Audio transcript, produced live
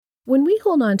When we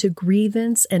hold on to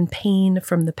grievance and pain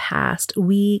from the past,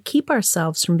 we keep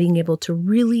ourselves from being able to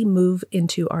really move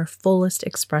into our fullest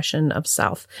expression of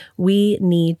self. We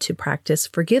need to practice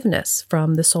forgiveness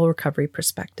from the soul recovery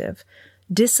perspective,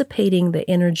 dissipating the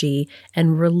energy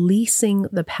and releasing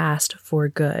the past for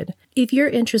good. If you're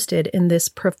interested in this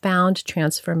profound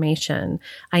transformation,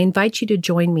 I invite you to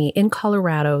join me in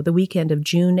Colorado the weekend of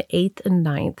June 8th and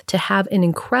 9th to have an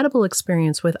incredible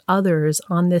experience with others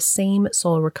on this same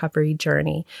soul recovery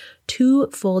journey.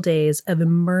 2 full days of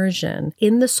immersion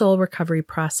in the soul recovery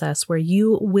process where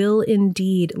you will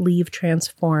indeed leave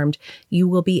transformed. You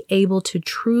will be able to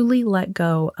truly let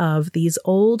go of these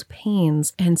old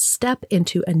pains and step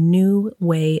into a new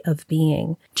way of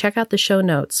being. Check out the show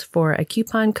notes for a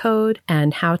coupon code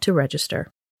and how to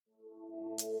register.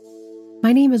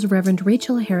 My name is Reverend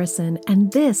Rachel Harrison,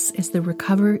 and this is the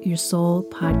Recover Your Soul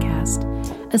podcast,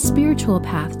 a spiritual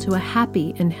path to a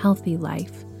happy and healthy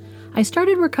life. I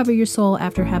started Recover Your Soul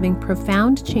after having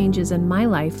profound changes in my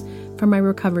life from my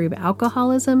recovery of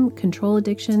alcoholism, control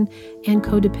addiction, and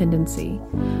codependency.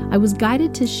 I was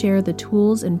guided to share the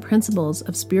tools and principles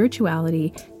of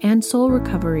spirituality and soul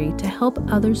recovery to help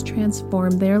others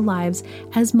transform their lives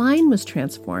as mine was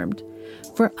transformed.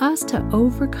 For us to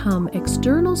overcome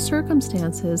external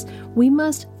circumstances, we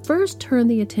must first turn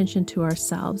the attention to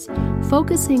ourselves,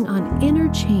 focusing on inner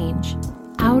change.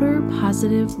 Outer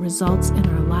positive results in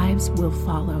our lives will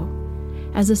follow.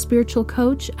 As a spiritual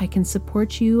coach, I can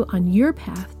support you on your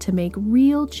path to make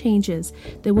real changes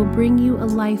that will bring you a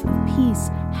life of peace,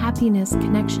 happiness,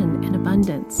 connection, and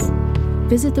abundance.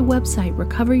 Visit the website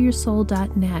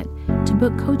recoveryoursoul.net to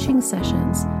book coaching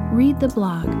sessions, read the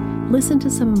blog, listen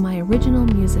to some of my original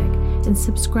music, and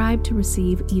subscribe to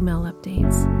receive email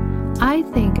updates. I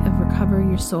think of Recover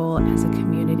Your Soul as a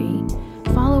community.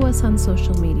 Follow us on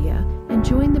social media and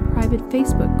join the private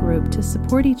Facebook group to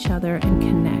support each other and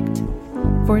connect.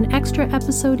 For an extra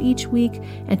episode each week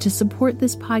and to support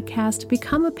this podcast,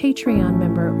 become a Patreon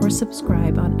member or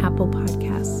subscribe on Apple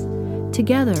Podcasts.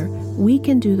 Together, we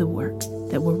can do the work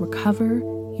that will recover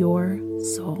your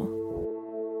soul.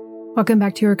 Welcome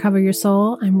back to Recover Your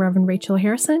Soul. I'm Reverend Rachel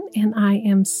Harrison, and I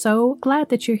am so glad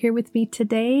that you're here with me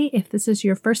today. If this is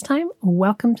your first time,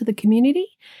 welcome to the community.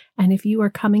 And if you are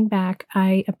coming back,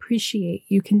 I appreciate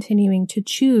you continuing to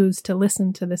choose to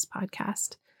listen to this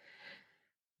podcast.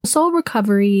 Soul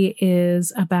recovery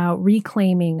is about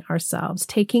reclaiming ourselves,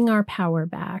 taking our power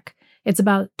back. It's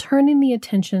about turning the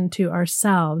attention to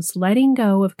ourselves, letting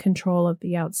go of control of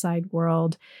the outside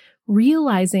world,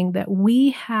 realizing that we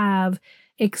have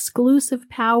exclusive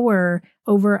power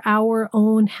over our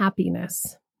own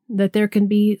happiness, that there can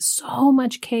be so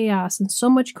much chaos and so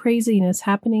much craziness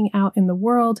happening out in the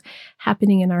world,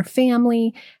 happening in our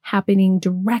family, happening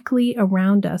directly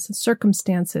around us,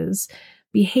 circumstances,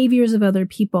 behaviors of other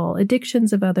people,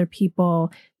 addictions of other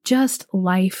people, just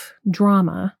life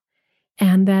drama,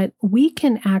 and that we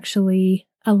can actually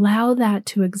allow that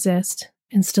to exist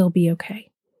and still be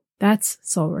okay. That's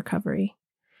soul recovery.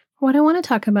 What I want to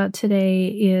talk about today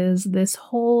is this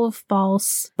whole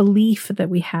false belief that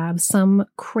we have, some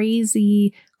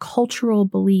crazy cultural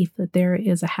belief that there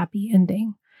is a happy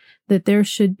ending, that there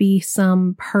should be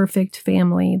some perfect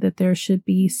family, that there should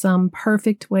be some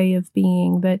perfect way of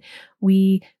being, that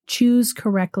we choose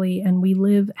correctly and we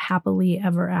live happily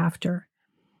ever after.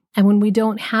 And when we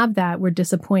don't have that, we're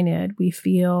disappointed. We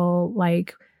feel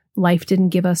like life didn't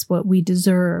give us what we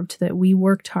deserved, that we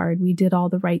worked hard, we did all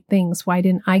the right things. Why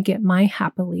didn't I get my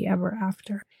happily ever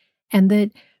after? And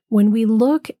that when we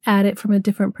look at it from a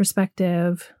different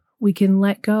perspective, we can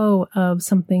let go of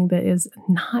something that is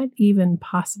not even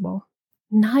possible.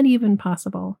 Not even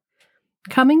possible.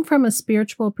 Coming from a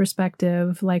spiritual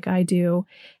perspective like I do,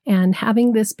 and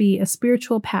having this be a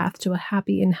spiritual path to a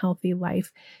happy and healthy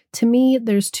life, to me,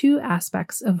 there's 2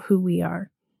 aspects of who we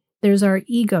are. There's our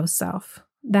ego self.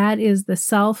 That is the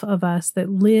self of us that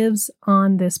lives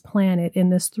on this planet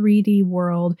in this 3D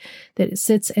world, that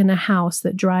sits in a house,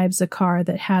 that drives a car,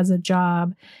 that has a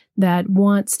job, that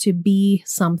wants to be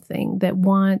something, that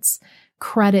wants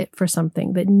credit for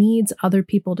something, that needs other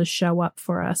people to show up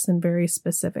for us in very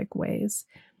specific ways.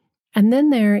 And then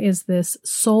there is this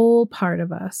soul part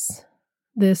of us,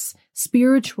 this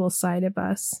spiritual side of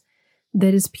us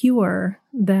that is pure,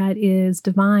 that is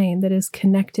divine, that is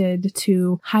connected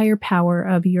to higher power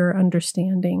of your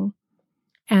understanding.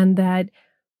 And that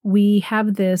we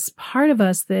have this part of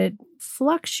us that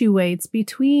fluctuates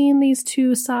between these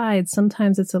 2 sides.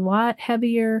 Sometimes it's a lot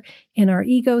heavier in our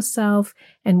ego self,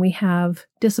 and we have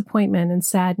disappointment and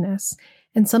sadness.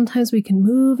 And sometimes we can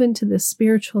move into the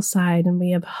spiritual side and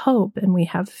we have hope and we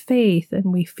have faith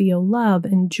and we feel love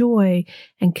and joy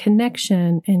and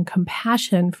connection and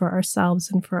compassion for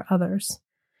ourselves and for others.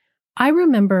 I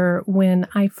remember when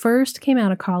I first came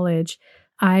out of college,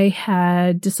 I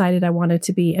had decided I wanted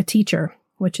to be a teacher,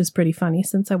 which is pretty funny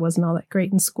since I wasn't all that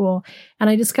great in school. And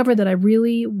I discovered that I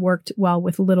really worked well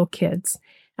with little kids.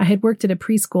 I had worked at a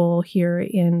preschool here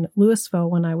in Louisville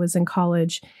when I was in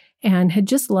college and had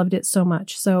just loved it so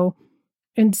much. So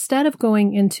instead of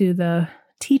going into the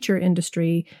teacher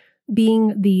industry,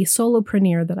 being the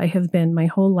solopreneur that I have been my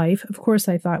whole life, of course,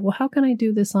 I thought, well, how can I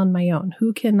do this on my own?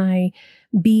 Who can I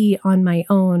be on my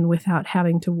own without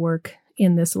having to work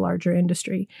in this larger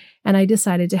industry? And I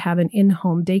decided to have an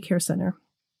in-home daycare center.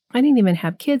 I didn't even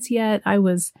have kids yet. I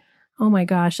was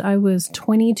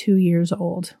 22 years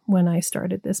old when I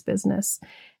started this business.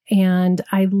 And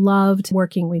I loved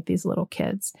working with these little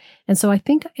kids. And so I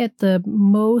think at the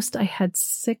most I had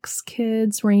 6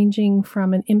 kids ranging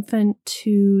from an infant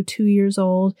to 2 years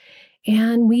old.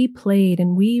 And we played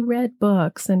and we read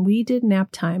books and we did nap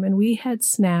time and we had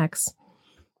snacks.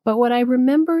 But what I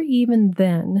remember even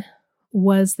then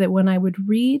was that when I would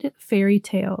read fairy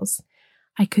tales,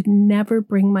 I could never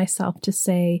bring myself to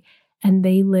say, and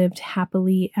they lived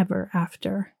happily ever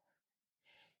after.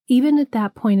 Even at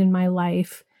that point in my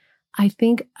life, I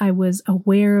think I was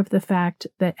aware of the fact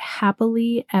that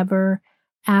happily ever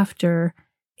after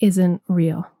isn't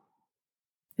real.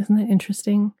 Isn't that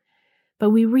interesting?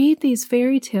 But we read these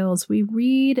fairy tales, we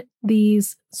read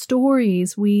these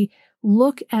stories, we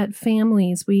look at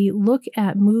families, we look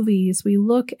at movies, we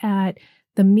look at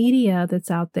the media that's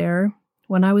out there.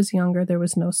 When I was younger, there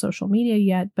was no social media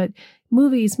yet, but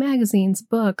movies, magazines,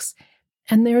 books,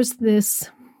 and there's this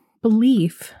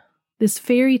belief, this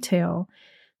fairy tale,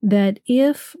 that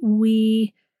if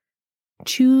we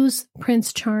choose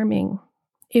Prince Charming,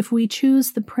 if we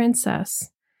choose the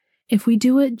princess, if we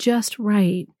do it just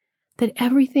right, that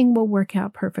everything will work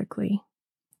out perfectly.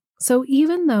 So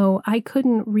even though I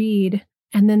couldn't read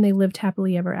and then they lived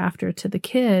happily ever after to the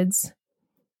kids,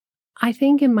 I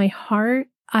think in my heart,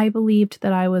 I believed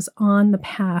that I was on the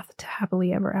path to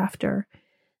happily ever after,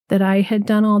 that I had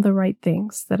done all the right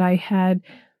things, that I had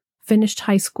finished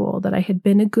high school, that I had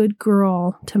been a good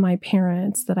girl to my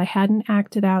parents, that I hadn't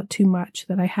acted out too much,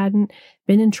 that I hadn't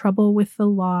been in trouble with the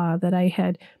law, that I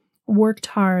had worked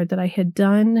hard, that I had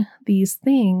done these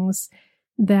things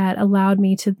that allowed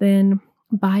me to then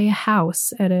buy a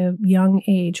house at a young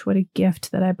age. What a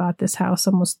gift that I bought this house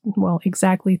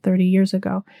exactly 30 years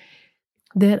ago.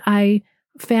 That I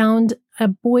found a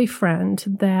boyfriend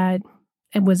that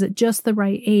was at just the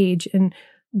right age and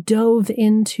dove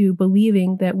into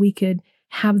believing that we could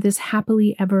have this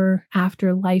happily ever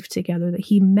after life together, that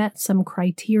he met some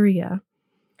criteria.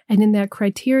 And in that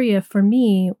criteria for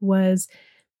me was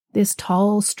this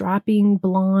tall, strapping,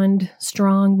 blonde,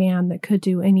 strong man that could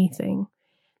do anything,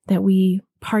 that we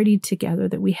partied together,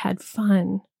 that we had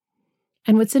fun.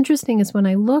 And what's interesting is when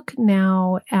I look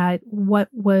now at what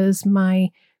was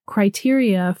my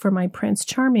criteria for my Prince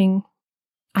Charming,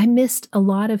 I missed a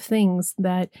lot of things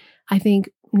that I think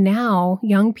now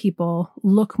young people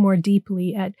look more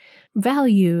deeply at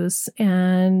values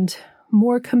and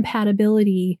more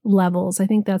compatibility levels. I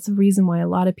think that's the reason why a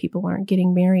lot of people aren't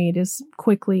getting married as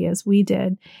quickly as we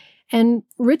did. And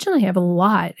Rich and I have a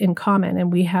lot in common,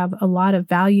 and we have a lot of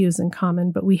values in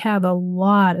common, but we have a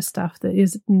lot of stuff that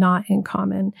is not in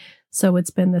common. So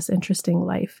it's been this interesting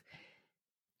life.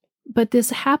 But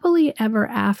this happily ever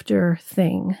after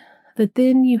thing, that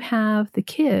then you have the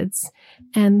kids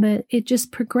and that it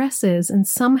just progresses, and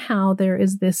somehow there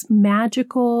is this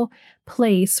magical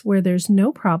place where there's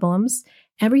no problems.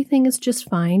 Everything is just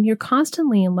fine. You're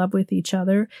constantly in love with each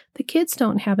other. The kids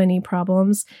don't have any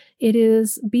problems. It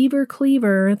is Beaver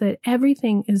Cleaver, that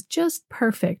everything is just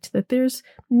perfect, that there's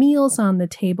meals on the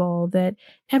table, that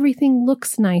everything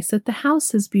looks nice, that the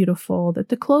house is beautiful, that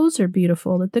the clothes are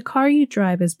beautiful, that the car you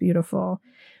drive is beautiful.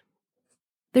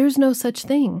 There's no such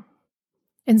thing.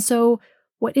 And so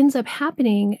what ends up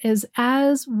happening is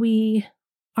as we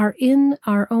are in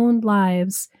our own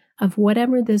lives of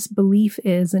whatever this belief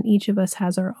is, and each of us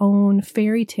has our own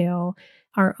fairy tale,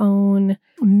 our own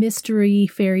mystery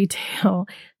fairy tale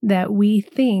that we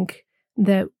think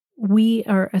that we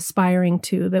are aspiring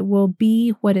to, that will be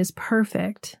what is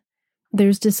perfect,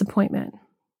 there's disappointment.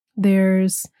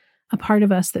 There's a part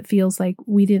of us that feels like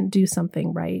we didn't do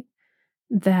something right,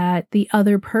 that the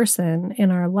other person in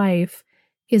our life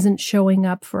isn't showing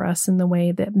up for us in the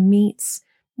way that meets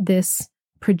this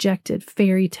projected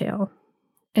fairy tale.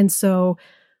 And so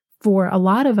for a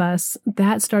lot of us,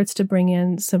 that starts to bring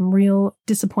in some real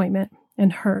disappointment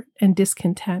and hurt and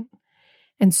discontent.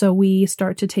 And so we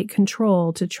start to take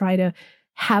control to try to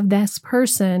have this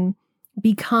person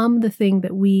become the thing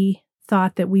that we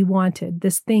thought that we wanted,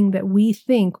 this thing that we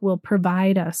think will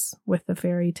provide us with the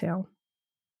fairy tale.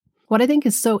 What I think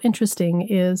is so interesting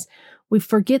is we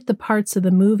forget the parts of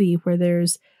the movie where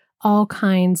there's all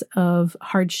kinds of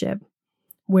hardship,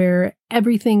 where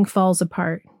everything falls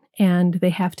apart and they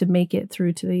have to make it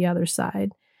through to the other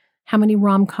side. How many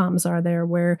rom-coms are there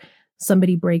where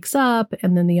somebody breaks up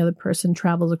and then the other person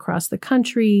travels across the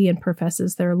country and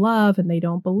professes their love and they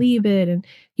don't believe it? And,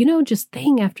 just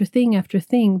thing after thing after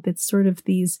thing that's sort of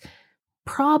these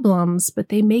problems, but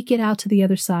they make it out to the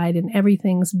other side and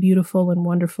everything's beautiful and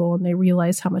wonderful and they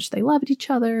realize how much they loved each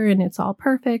other and it's all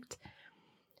perfect.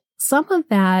 Some of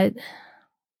that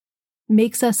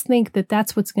makes us think that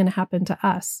that's what's going to happen to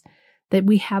us, that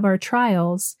we have our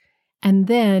trials and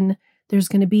then there's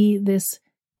going to be this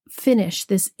finish,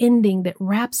 this ending that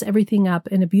wraps everything up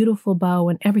in a beautiful bow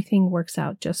and everything works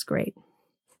out just great.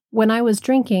 When I was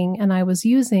drinking and I was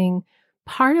using,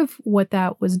 part of what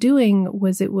that was doing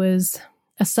was it was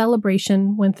a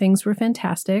celebration when things were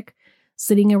fantastic,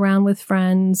 sitting around with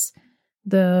friends,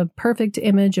 the perfect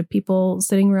image of people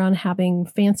sitting around having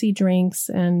fancy drinks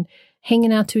and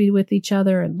hanging out with each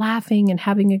other and laughing and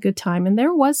having a good time. And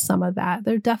there was some of that.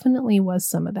 There definitely was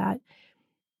some of that.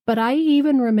 But I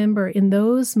even remember in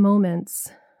those moments,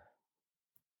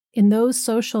 in those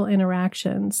social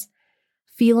interactions,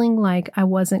 feeling like I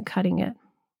wasn't cutting it,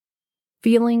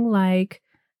 feeling like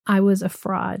I was a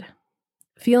fraud,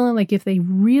 feeling like if they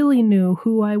really knew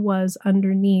who I was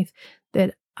underneath,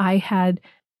 that I had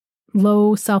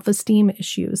low self-esteem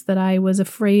issues, that I was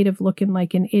afraid of looking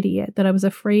like an idiot, that I was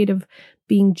afraid of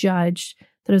being judged,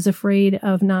 that I was afraid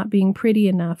of not being pretty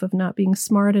enough, of not being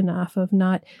smart enough, of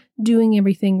not doing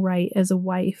everything right as a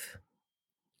wife,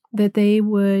 that they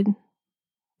would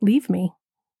leave me,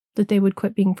 that they would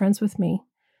quit being friends with me.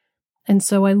 And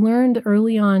so I learned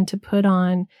early on to put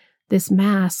on this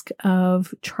mask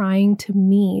of trying to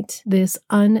meet this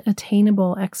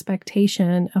unattainable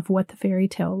expectation of what the fairy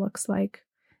tale looks like.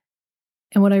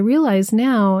 And what I realize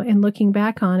now in looking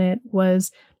back on it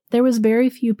was there was very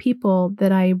few people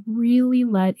that I really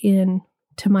let in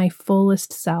to my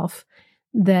fullest self,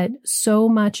 that so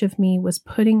much of me was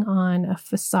putting on a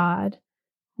facade,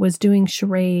 was doing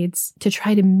charades to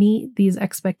try to meet these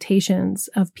expectations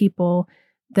of people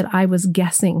that I was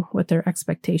guessing what their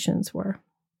expectations were.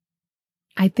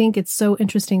 I think it's so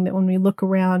interesting that when we look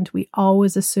around, we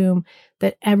always assume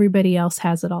that everybody else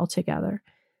has it all together,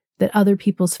 that other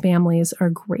people's families are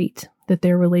great, that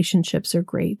their relationships are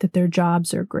great, that their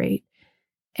jobs are great,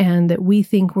 and that we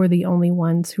think we're the only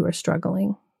ones who are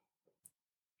struggling.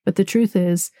 But the truth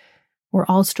is, we're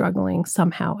all struggling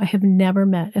somehow. I have never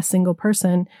met a single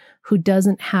person who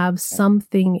doesn't have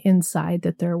something inside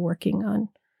that they're working on,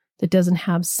 that doesn't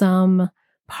have some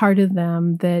part of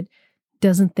them that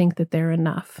doesn't think that they're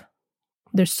enough.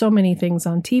 There's so many things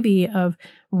on TV of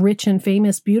rich and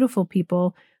famous, beautiful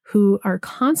people who are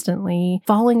constantly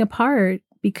falling apart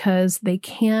because they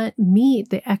can't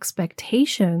meet the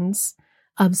expectations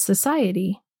of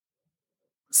society.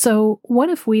 So what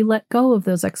if we let go of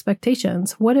those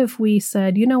expectations? What if we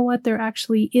said, you know what, there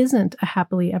actually isn't a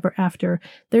happily ever after.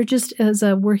 They're just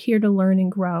we're here to learn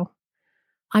and grow.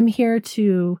 I'm here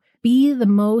to be the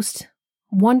most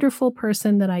wonderful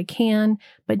person that I can,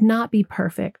 but not be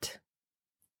perfect.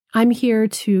 I'm here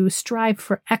to strive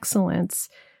for excellence,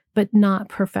 but not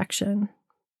perfection.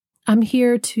 I'm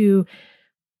here to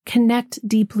connect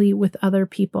deeply with other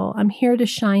people. I'm here to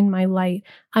shine my light.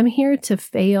 I'm here to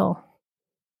fail,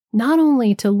 not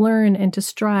only to learn and to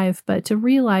strive, but to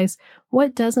realize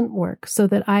what doesn't work so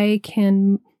that I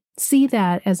can see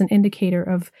that as an indicator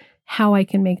of how I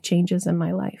can make changes in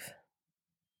my life.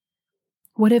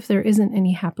 What if there isn't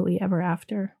any happily ever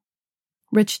after?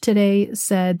 Rich today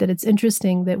said that it's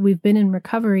interesting that we've been in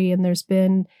recovery and there's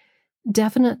been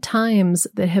definite times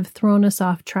that have thrown us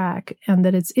off track, and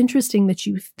that it's interesting that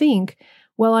you think,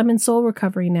 well, I'm in soul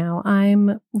recovery now.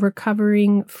 I'm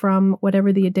recovering from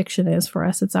whatever the addiction is. For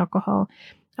us, it's alcohol.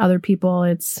 Other people,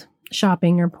 it's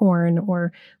shopping or porn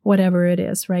or whatever it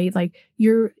is, right? Like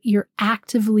you're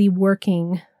actively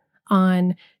working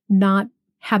on not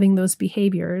having those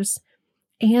behaviors.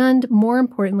 And more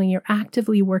importantly, you're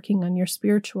actively working on your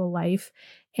spiritual life.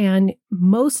 And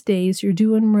most days you're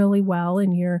doing really well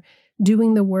and you're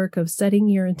doing the work of setting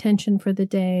your intention for the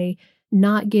day,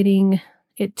 not getting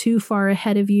it too far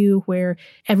ahead of you where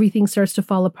everything starts to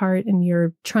fall apart and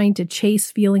you're trying to chase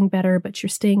feeling better, but you're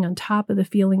staying on top of the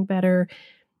feeling better.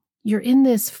 You're in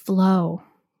this flow.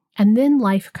 And then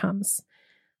life comes.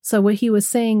 So what he was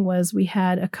saying was we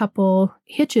had a couple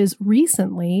hitches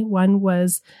recently. One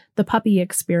was the puppy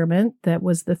experiment. That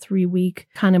was the 3-week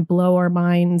kind of blow our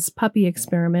minds puppy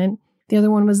experiment. The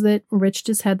other one was that Rich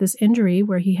just had this injury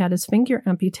where he had his finger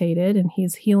amputated and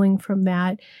he's healing from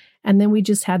that. And then we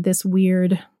just had this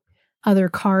weird other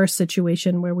car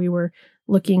situation where we were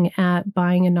looking at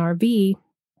buying an RV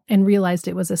and realized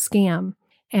it was a scam.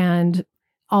 And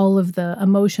all of the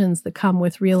emotions that come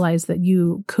with realize that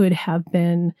you could have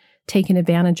been taken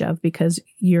advantage of because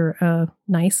you're a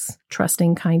nice,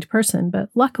 trusting, kind person. But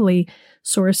luckily,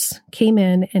 Source came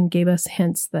in and gave us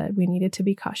hints that we needed to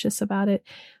be cautious about it.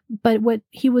 But what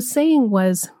he was saying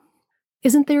was,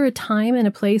 isn't there a time and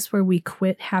a place where we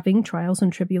quit having trials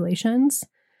and tribulations?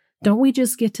 Don't we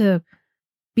just get to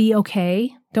be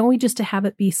okay? Don't we just to have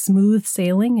it be smooth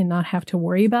sailing and not have to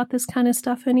worry about this kind of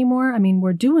stuff anymore? I mean,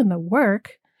 we're doing the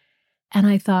work. And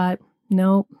I thought,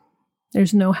 no,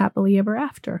 there's no happily ever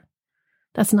after.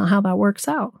 That's not how that works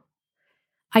out.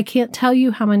 I can't tell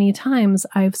you how many times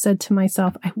I've said to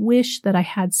myself, I wish that I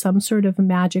had some sort of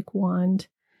magic wand.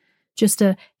 Just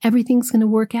everything's going to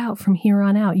work out from here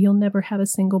on out. You'll never have a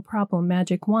single problem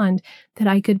magic wand that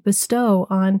I could bestow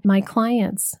on my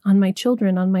clients, on my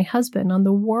children, on my husband, on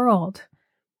the world.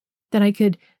 That I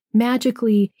could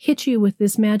magically hit you with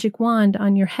this magic wand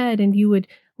on your head and you would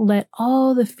let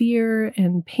all the fear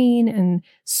and pain and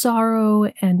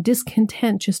sorrow and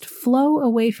discontent just flow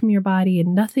away from your body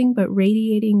and nothing but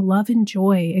radiating love and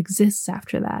joy exists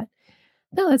after that.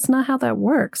 No, that's not how that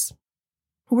works.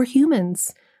 We're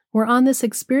humans. We're on this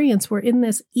experience. We're in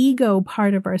this ego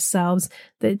part of ourselves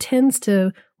that tends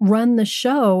to run the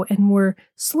show, and we're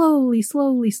slowly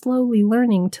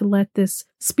learning to let this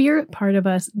spirit part of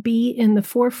us be in the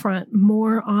forefront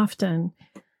more often,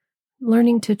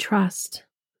 learning to trust,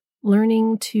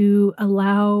 learning to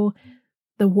allow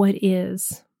the what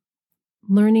is,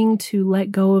 learning to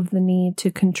let go of the need to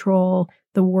control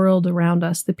the world around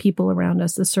us, the people around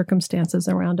us, the circumstances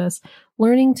around us,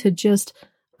 learning to just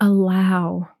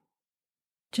allow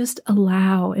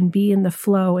and be in the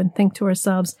flow and think to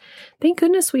ourselves, thank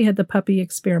goodness we had the puppy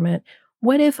experiment.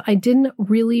 What if I didn't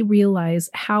really realize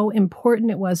how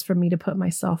important it was for me to put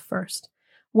myself first?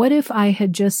 What if I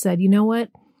had just said, you know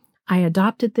what? I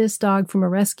adopted this dog from a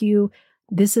rescue.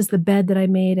 This is the bed that I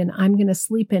made and I'm going to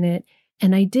sleep in it.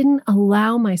 And I didn't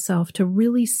allow myself to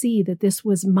really see that this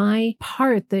was my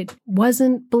part that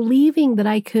wasn't believing that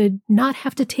I could not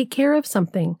have to take care of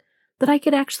something, that I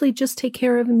could actually just take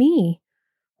care of me.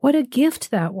 What a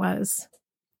gift that was.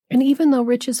 And even though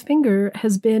Rich's finger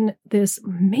has been this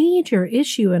major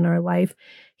issue in our life,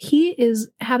 he is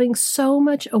having so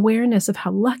much awareness of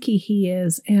how lucky he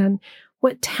is and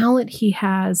what talent he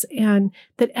has, and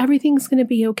that everything's going to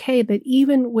be okay, that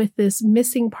even with this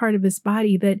missing part of his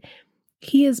body, that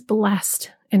he is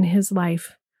blessed in his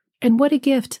life. And what a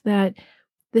gift that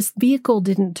this vehicle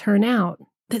didn't turn out,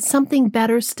 that something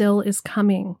better still is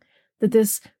coming, that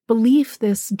this belief,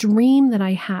 this dream that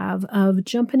I have of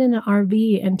jumping in an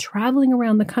RV and traveling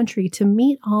around the country to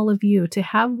meet all of you, to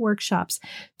have workshops,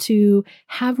 to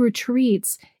have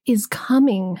retreats is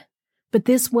coming, but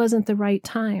this wasn't the right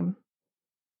time.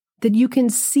 That you can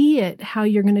see it how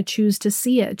you're going to choose to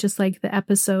see it, just like the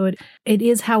episode, it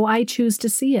is how I choose to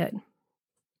see it.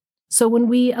 So when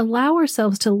we allow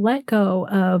ourselves to let go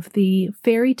of the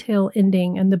fairy tale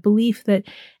ending and the belief that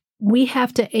we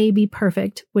have to A, be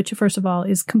perfect, which first of all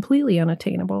is completely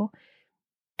unattainable,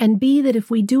 and B, that if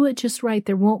we do it just right,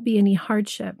 there won't be any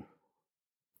hardship.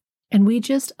 And we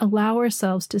just allow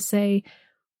ourselves to say,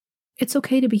 it's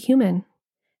okay to be human.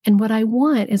 And what I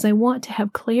want is I want to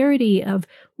have clarity of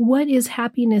what is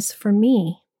happiness for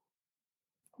me?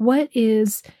 What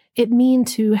is it mean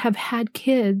to have had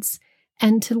kids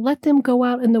and to let them go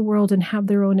out in the world and have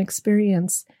their own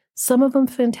experience? Some of them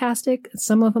fantastic,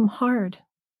 some of them hard.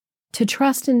 To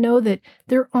trust and know that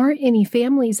there aren't any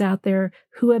families out there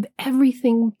who have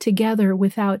everything together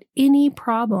without any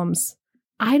problems.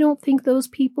 I don't think those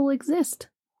people exist.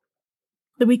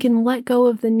 That we can let go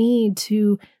of the need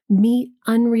to meet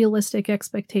unrealistic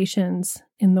expectations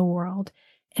in the world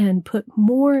and put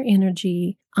more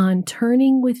energy on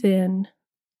turning within,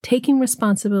 taking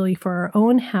responsibility for our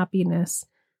own happiness,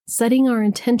 setting our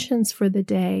intentions for the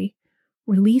day,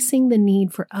 releasing the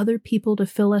need for other people to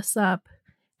fill us up,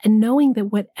 and knowing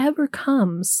that whatever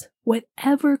comes,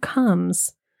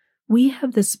 we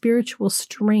have the spiritual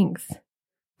strength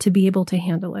to be able to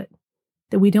handle it,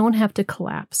 that we don't have to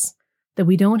collapse, that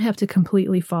we don't have to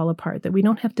completely fall apart, that we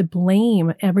don't have to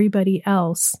blame everybody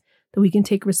else, that we can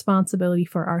take responsibility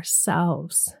for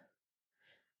ourselves,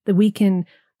 that we can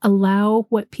allow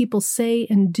what people say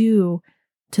and do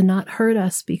to not hurt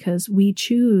us because we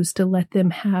choose to let them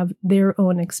have their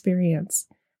own experience,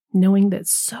 knowing that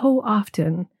so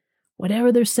often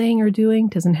whatever they're saying or doing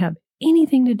doesn't have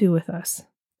anything to do with us.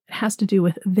 It has to do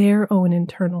with their own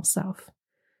internal self.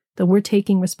 That we're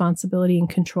taking responsibility and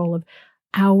control of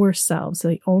ourselves,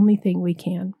 the only thing we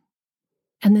can.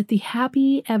 And that the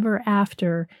happy ever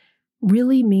after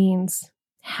really means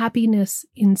happiness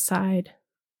inside,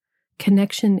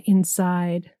 connection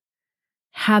inside,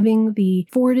 having the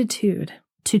fortitude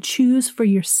to choose for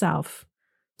yourself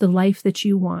the life that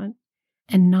you want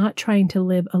and not trying to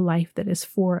live a life that is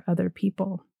for other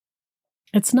people.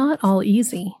 It's not all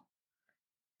easy.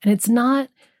 And it's not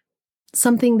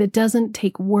something that doesn't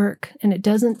take work and it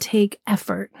doesn't take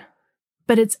effort.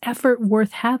 But it's effort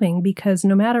worth having because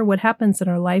no matter what happens in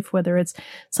our life, whether it's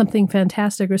something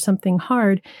fantastic or something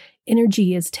hard,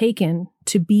 energy is taken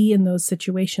to be in those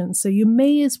situations. So you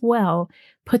may as well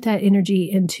put that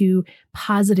energy into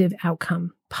positive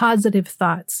outcome, positive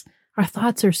thoughts. Our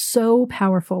thoughts are so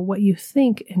powerful. What you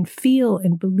think and feel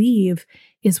and believe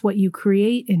is what you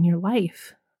create in your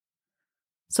life.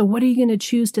 So what are you going to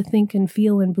choose to think and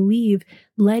feel and believe,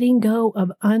 letting go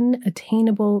of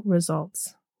unattainable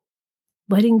results?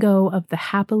 Letting go of the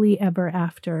happily ever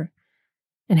after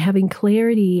and having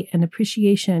clarity and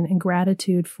appreciation and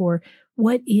gratitude for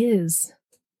what is,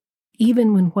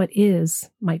 even when what is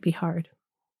might be hard.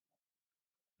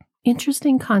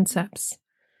 Interesting concepts.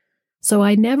 So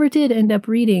I never did end up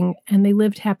reading And They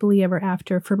Lived Happily Ever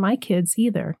After for my kids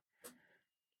either.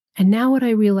 And now what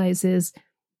I realize is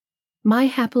my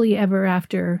happily ever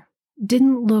after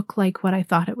didn't look like what I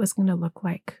thought it was going to look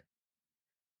like.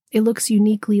 It looks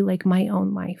uniquely like my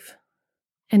own life.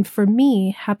 And for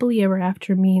me, happily ever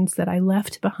after means that I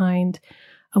left behind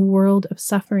a world of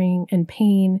suffering and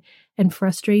pain and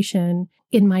frustration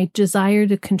in my desire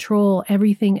to control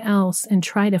everything else and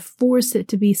try to force it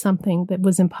to be something that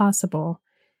was impossible,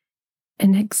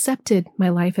 and accepted my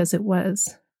life as it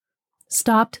was.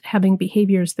 Stopped having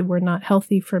behaviors that were not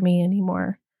healthy for me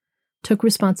anymore. Took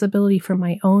responsibility for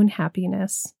my own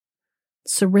happiness.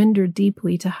 Surrendered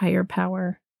deeply to higher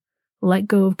power. Let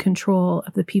go of control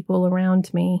of the people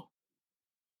around me,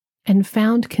 and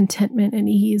found contentment and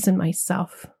ease in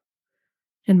myself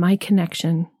and my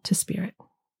connection to spirit.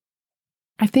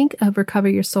 I think of Recover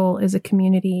Your Soul as a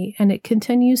community, and it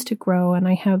continues to grow, and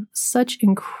I have such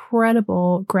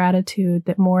incredible gratitude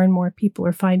that more and more people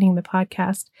are finding the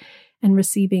podcast and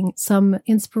receiving some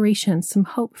inspiration, some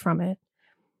hope from it.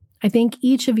 I thank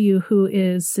each of you who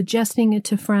is suggesting it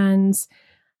to friends.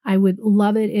 I would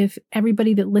love it if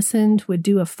everybody that listened would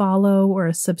do a follow or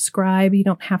a subscribe. You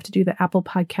don't have to do the Apple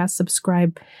Podcast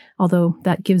subscribe, although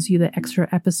that gives you the extra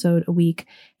episode a week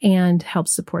and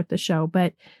helps support the show.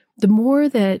 But the more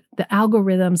that the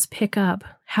algorithms pick up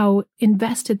how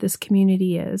invested this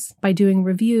community is by doing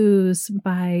reviews,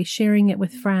 by sharing it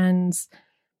with friends,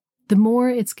 the more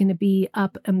it's going to be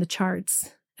up in the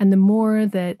charts. And the more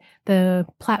that the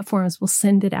platforms will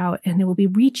send it out, and it will be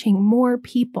reaching more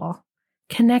people,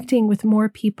 connecting with more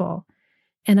people.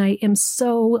 And I am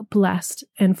so blessed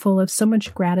and full of so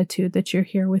much gratitude that you're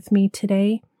here with me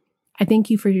today. I thank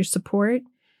you for your support.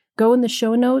 Go in the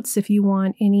show notes if you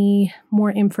want any more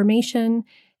information,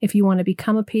 if you want to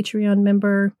become a Patreon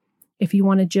member, if you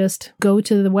want to just go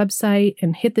to the website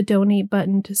and hit the donate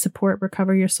button to support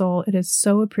Recover Your Soul. It is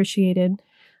so appreciated.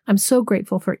 I'm so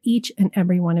grateful for each and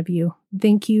every one of you.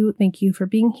 Thank you. Thank you for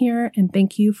being here, and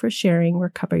thank you for sharing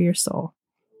Recover Your Soul.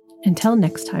 Until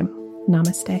next time,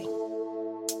 namaste.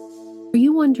 Are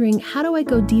you wondering, how do I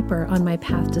go deeper on my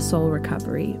path to soul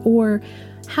recovery? Or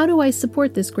how do I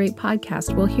support this great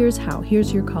podcast? Well, here's how.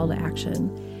 Here's your call to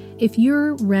action. If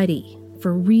you're ready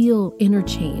for real inner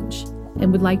change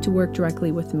and would like to work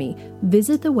directly with me,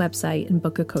 visit the website and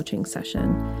book a coaching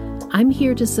session. I'm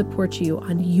here to support you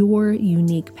on your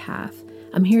unique path.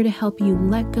 I'm here to help you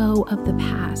let go of the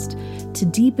past, to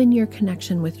deepen your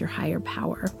connection with your higher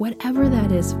power, whatever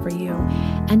that is for you,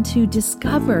 and to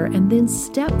discover and then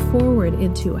step forward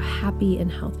into a happy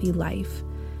and healthy life.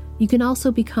 You can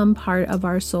also become part of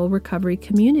our soul recovery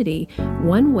community.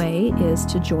 One way is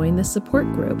to join the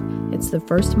support group. It's the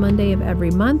first Monday of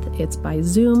every month. It's by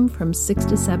Zoom from 6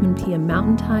 to 7 p.m.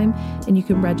 Mountain Time, and you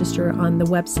can register on the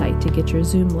website to get your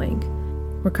Zoom link.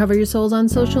 Recover Your Souls on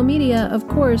social media. Of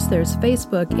course, there's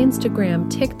Facebook, Instagram,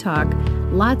 TikTok,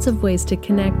 lots of ways to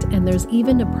connect, and there's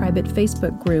even a private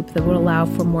Facebook group that will allow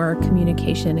for more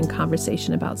communication and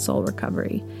conversation about soul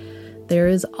recovery. There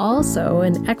is also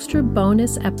an extra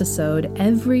bonus episode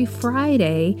every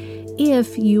Friday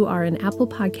if you are an Apple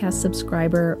Podcast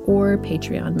subscriber or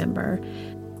Patreon member.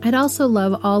 I'd also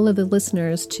love all of the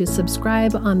listeners to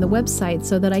subscribe on the website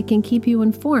so that I can keep you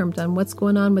informed on what's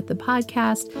going on with the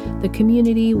podcast, the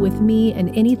community, with me,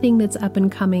 and anything that's up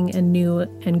and coming and new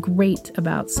and great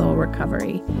about soul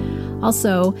recovery.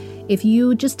 Also, if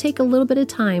you just take a little bit of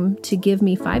time to give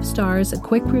me 5 stars, a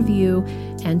quick review,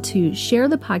 and to share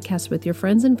the podcast with your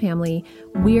friends and family,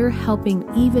 we're helping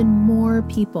even more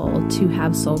people to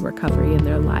have soul recovery in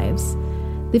their lives.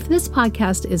 If this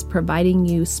podcast is providing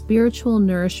you spiritual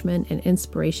nourishment and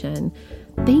inspiration,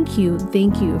 thank you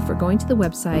for going to the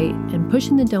website and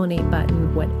pushing the donate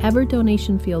button, whatever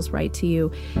donation feels right to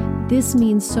you. This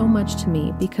means so much to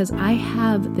me because I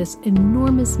have this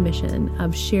enormous mission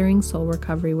of sharing soul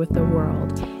recovery with the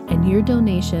world. And your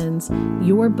donations,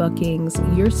 your bookings,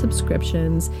 your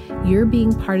subscriptions, your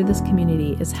being part of this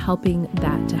community is helping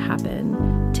that to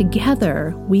happen.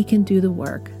 Together, we can do the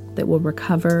work that will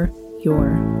recover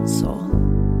your soul.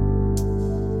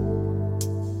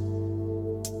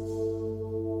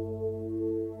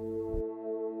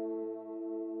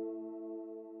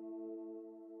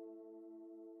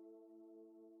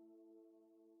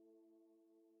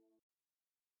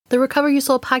 The Recover Your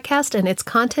Soul podcast and its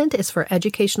content is for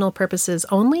educational purposes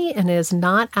only and is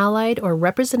not allied or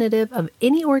representative of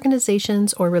any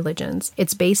organizations or religions.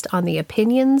 It's based on the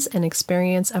opinions and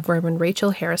experience of Reverend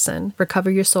Rachel Harrison. Recover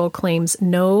Your Soul claims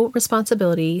no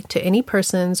responsibility to any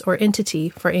persons or entity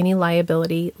for any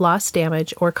liability, loss,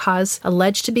 damage, or cause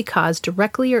alleged to be caused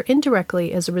directly or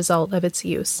indirectly as a result of its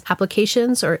use.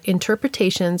 Applications or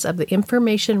interpretations of the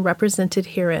information represented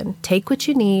herein. Take what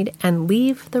you need and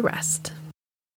leave the rest.